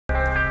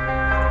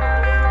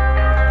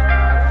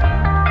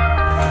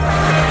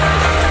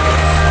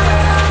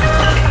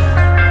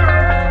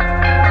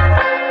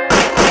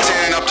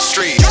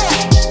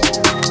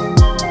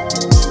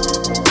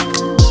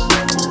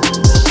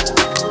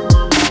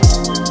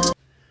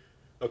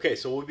Okay,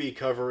 so we'll be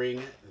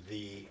covering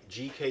the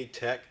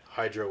GKTech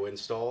Hydro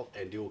install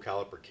and dual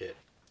caliper kit.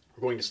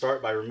 We're going to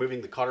start by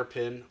removing the cotter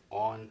pin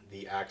on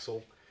the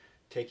axle,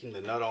 taking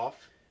the nut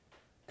off,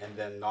 and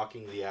then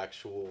knocking the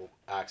actual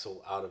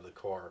axle out of the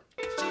car.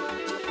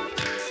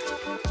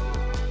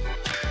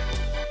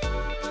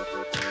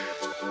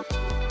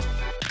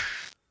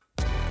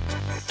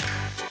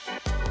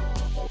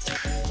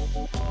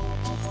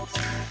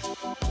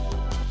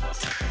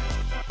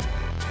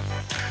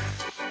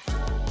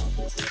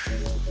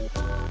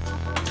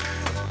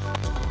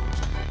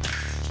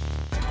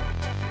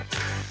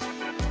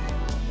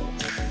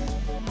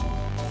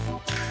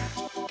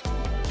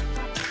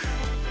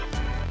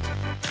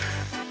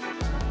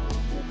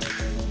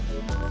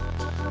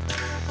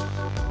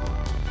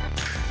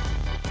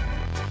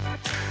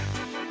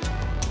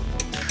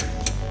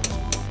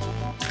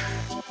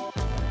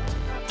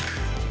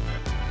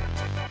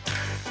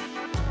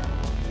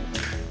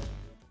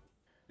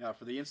 Now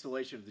for the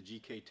installation of the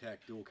GKTech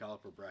dual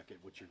caliper bracket,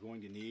 what you're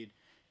going to need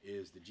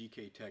is the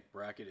GKTech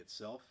bracket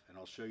itself, and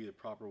I'll show you the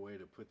proper way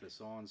to put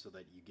this on so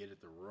that you get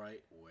it the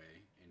right way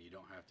and you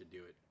don't have to do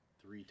it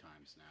 3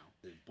 times now.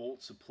 The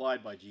bolt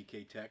supplied by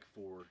GKTech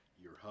for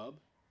your hub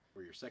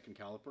or your second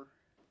caliper,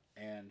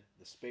 and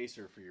the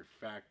spacer for your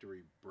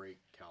factory brake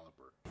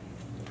caliper.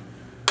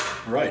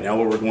 Alright, now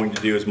what we're going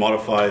to do is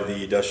modify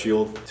the dust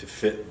shield to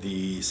fit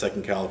the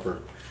second caliper.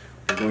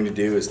 What we're going to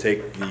do is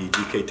take the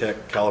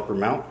GKTech caliper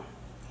mount,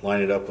 line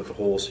it up with the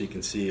hole so you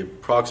can see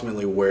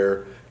approximately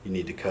where you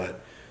need to cut.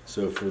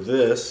 So for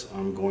this,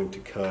 I'm going to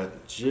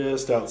cut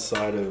just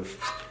outside of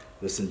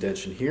this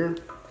indentation here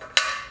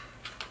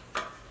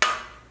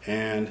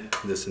and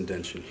this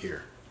indentation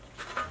here.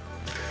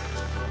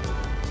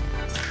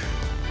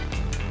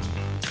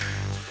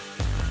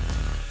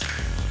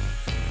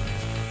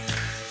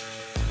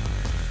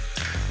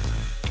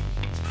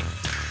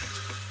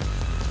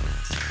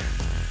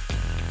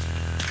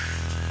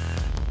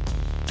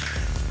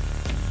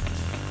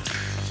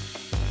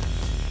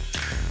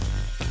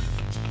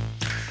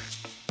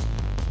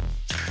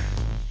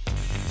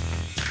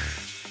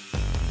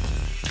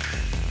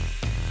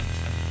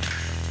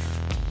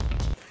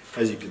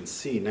 As you can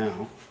see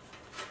now,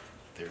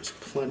 there's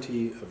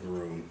plenty of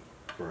room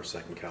for our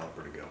second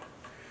caliper to go.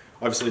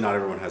 Obviously not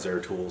everyone has air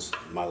tools.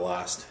 My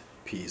last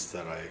piece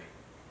that I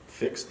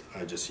fixed,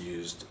 I just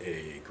used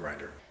a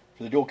grinder.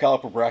 For the dual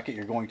caliper bracket,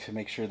 you're going to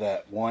make sure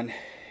that one,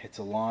 it's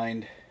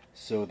aligned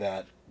so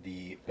that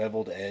the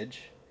beveled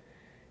edge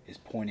is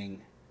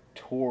pointing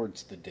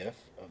towards the diff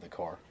of the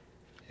car.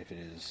 If it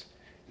is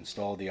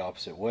installed the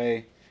opposite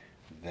way,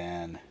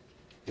 then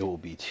it will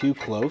be too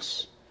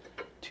close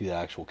to the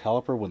actual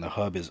caliper when the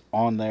hub is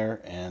on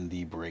there, and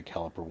the brake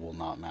caliper will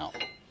not mount.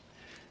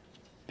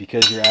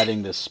 Because you're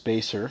adding this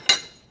spacer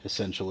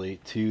essentially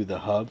to the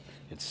hub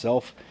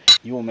itself,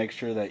 you will make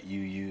sure that you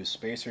use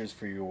spacers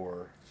for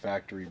your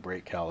factory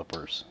brake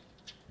calipers.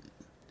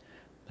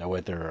 That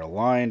way they're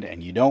aligned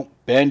and you don't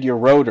bend your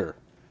rotor.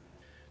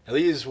 Now the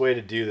easiest way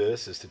to do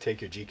this is to take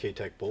your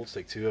GKTech bolts,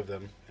 take 2 of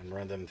them, and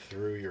run them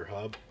through your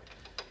hub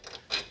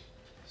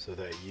so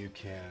that you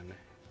can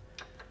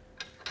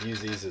use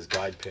these as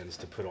guide pins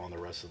to put on the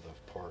rest of the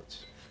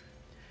parts.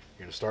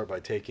 You're going to start by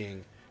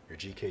taking your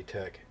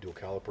GKTech dual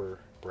caliper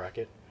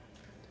bracket,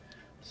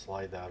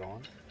 slide that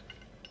on,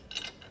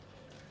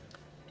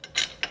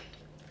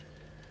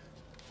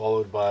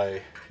 followed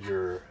by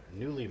your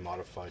newly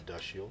modified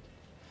dust shield,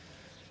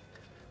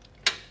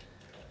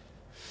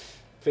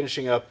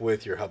 finishing up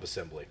with your hub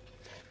assembly.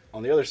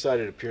 On the other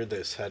side, it appeared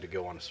this had to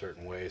go on a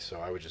certain way,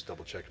 so I would just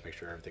double check to make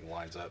sure everything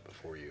lines up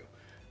before you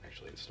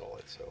actually install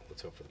it. So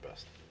let's hope for the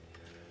best.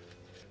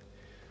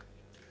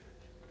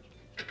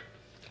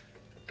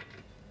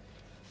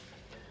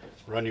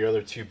 Run your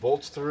other 2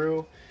 bolts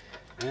through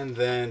and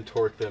then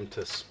torque them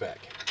to spec,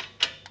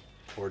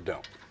 or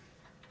don't,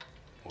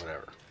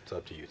 whatever, it's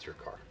up to you, it's your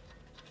car.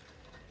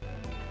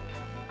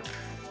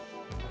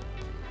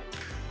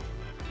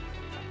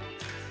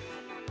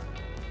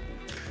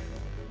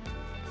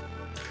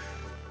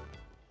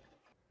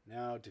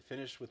 Now to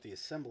finish with the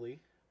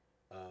assembly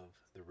of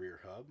the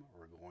rear hub,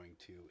 we're going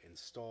to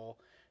install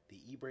the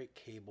Ebrake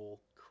cable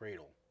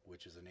cradle,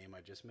 which is a name I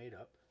just made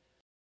up.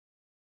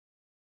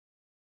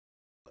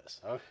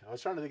 I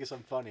was trying to think of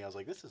something funny. I was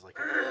like, this is like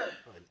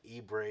an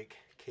Ebrake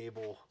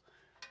cable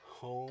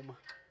home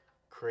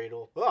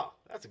cradle. Oh,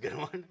 that's a good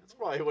one. That's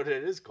probably what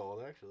it is called,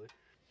 actually.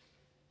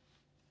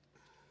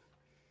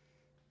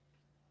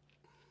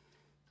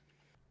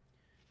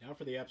 Now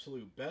for the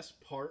absolute best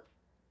part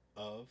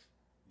of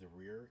the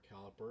rear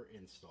caliper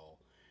install,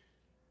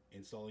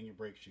 installing your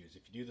brake shoes.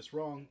 If you do this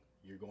wrong,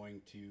 you're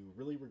going to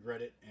really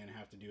regret it and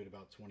have to do it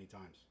about 20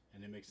 times.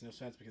 And it makes no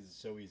sense because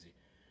it's so easy.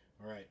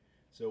 All right.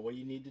 So what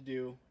you need to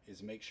do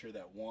is make sure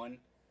that one,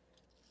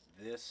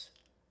 this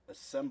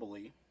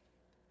assembly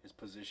is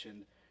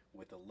positioned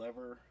with the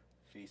lever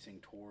facing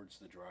towards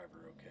the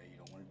driver, okay? You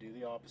don't want to do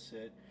the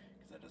opposite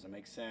because that doesn't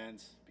make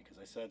sense because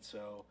I said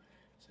so.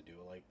 So do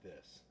it like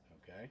this,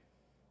 okay?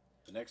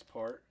 The next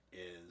part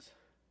is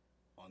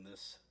on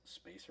this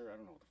spacer, I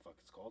don't know what the fuck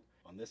it's called,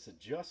 on this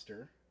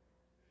adjuster,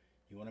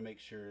 you want to make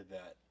sure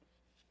that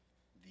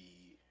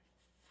the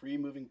free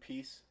moving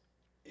piece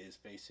is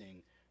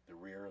facing the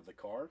rear of the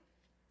car,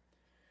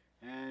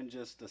 and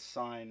just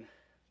assign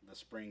the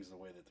springs the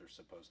way that they're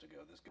supposed to go.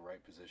 This is the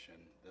right position.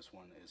 This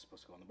one is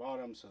supposed to go on the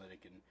bottom so that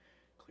it can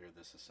clear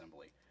this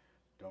assembly.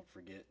 Don't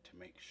forget to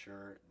make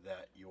sure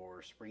that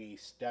your springy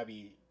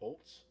stabby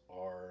bolts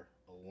are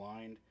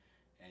aligned,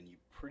 and you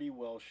pretty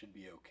well should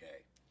be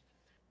okay.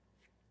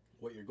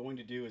 What you're going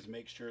to do is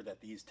make sure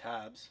that these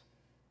tabs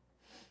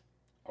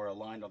are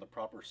aligned on the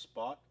proper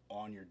spot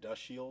on your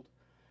dust shield,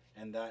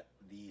 and that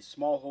the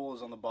small hole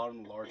is on the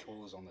bottom, the large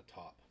hole is on the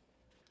top.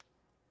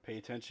 Pay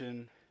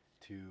attention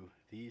to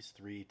these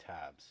 3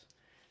 tabs.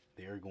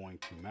 They are going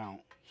to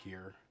mount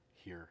here,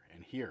 here,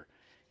 and here.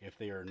 If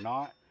they are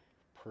not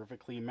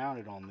perfectly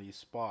mounted on these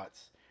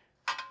spots,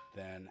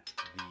 then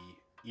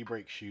the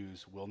Ebrake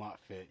shoes will not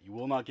fit. You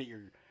will not get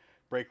your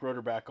brake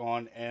rotor back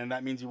on, and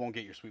that means you won't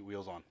get your sweet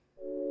wheels on.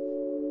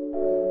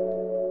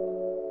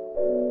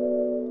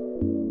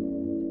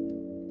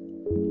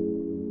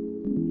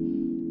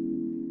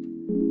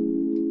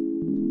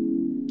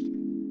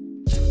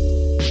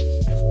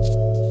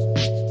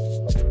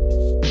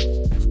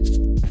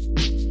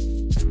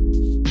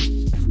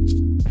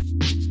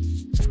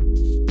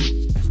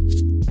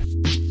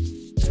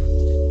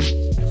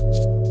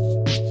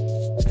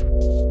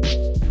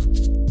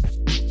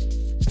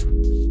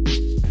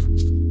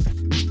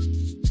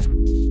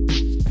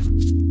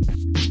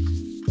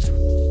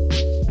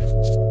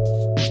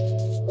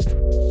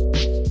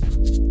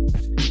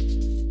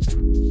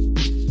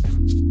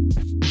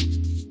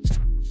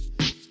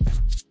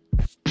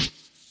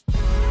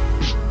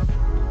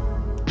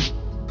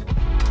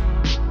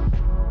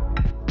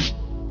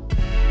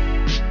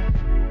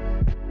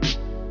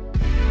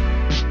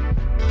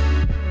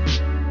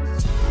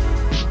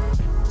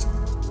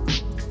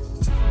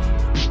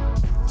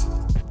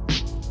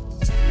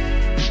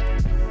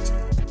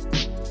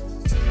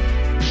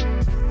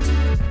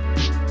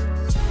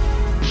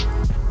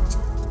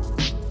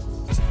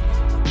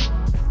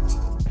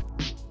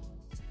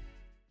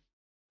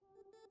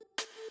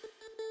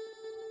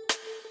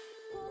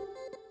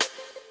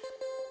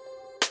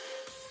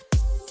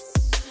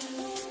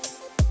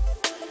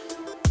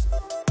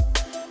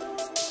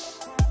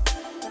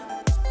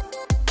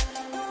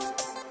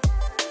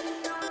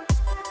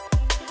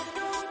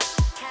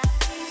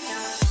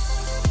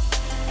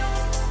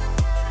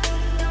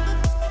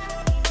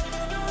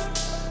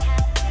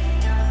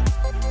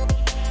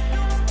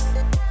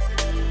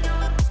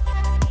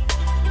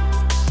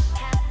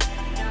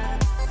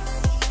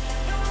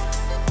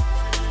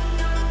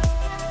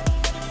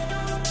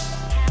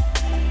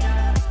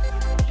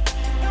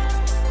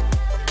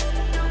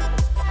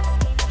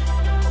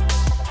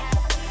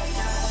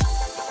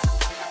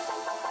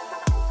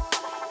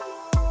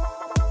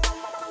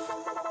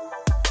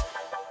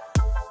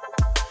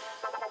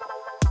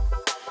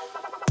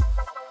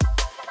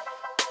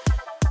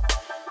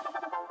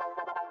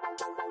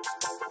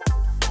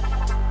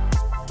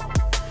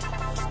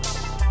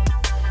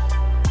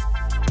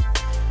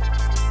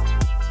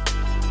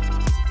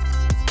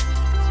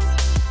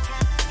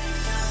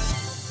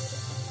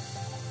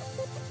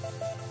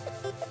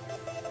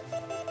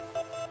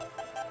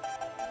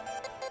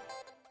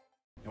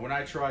 When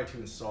I tried to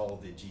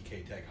install the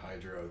GKTech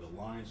Hydro, the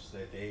lines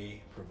that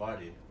they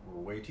provided were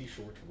way too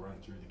short to run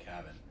through the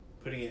cabin.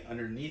 Putting it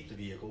underneath the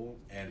vehicle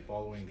and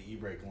following the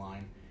Ebrake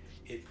line,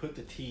 it put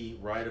the T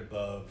right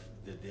above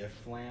the diff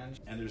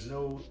flange, and there's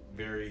no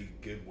very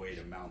good way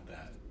to mount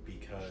that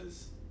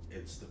because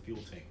it's the fuel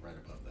tank right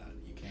above that.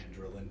 You can't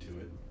drill into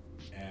it.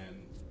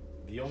 And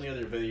the only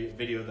other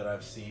video that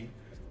I've seen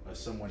of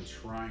someone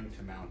trying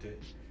to mount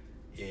it,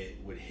 it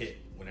would hit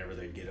whenever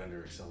they'd get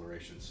under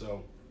acceleration.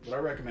 So what I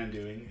recommend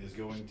doing is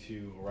going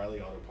to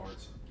Oreily Auto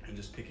Parts and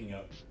just picking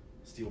up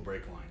steel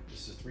brake line.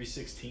 This is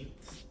 3/16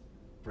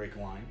 brake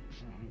line.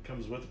 It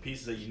comes with the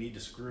pieces that you need to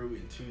screw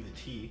into the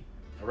T.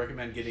 I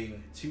recommend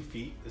getting 2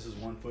 feet. This is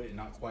 1 foot and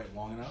not quite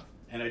long enough.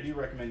 And I do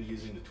recommend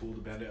using the tool to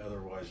bend it,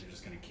 otherwise you're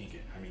just gonna kink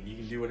it. I mean, you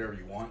can do whatever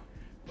you want,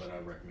 but I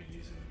recommend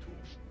using the tool.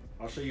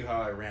 I'll show you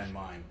how I ran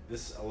mine.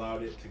 This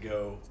allowed it to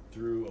go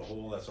through a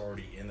hole that's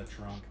already in the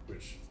trunk,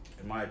 which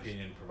in my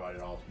opinion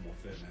provided optimal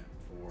fitment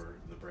for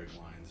the brake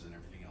lines and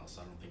everything else.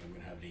 I don't think I'm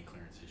gonna have any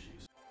clearance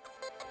issues.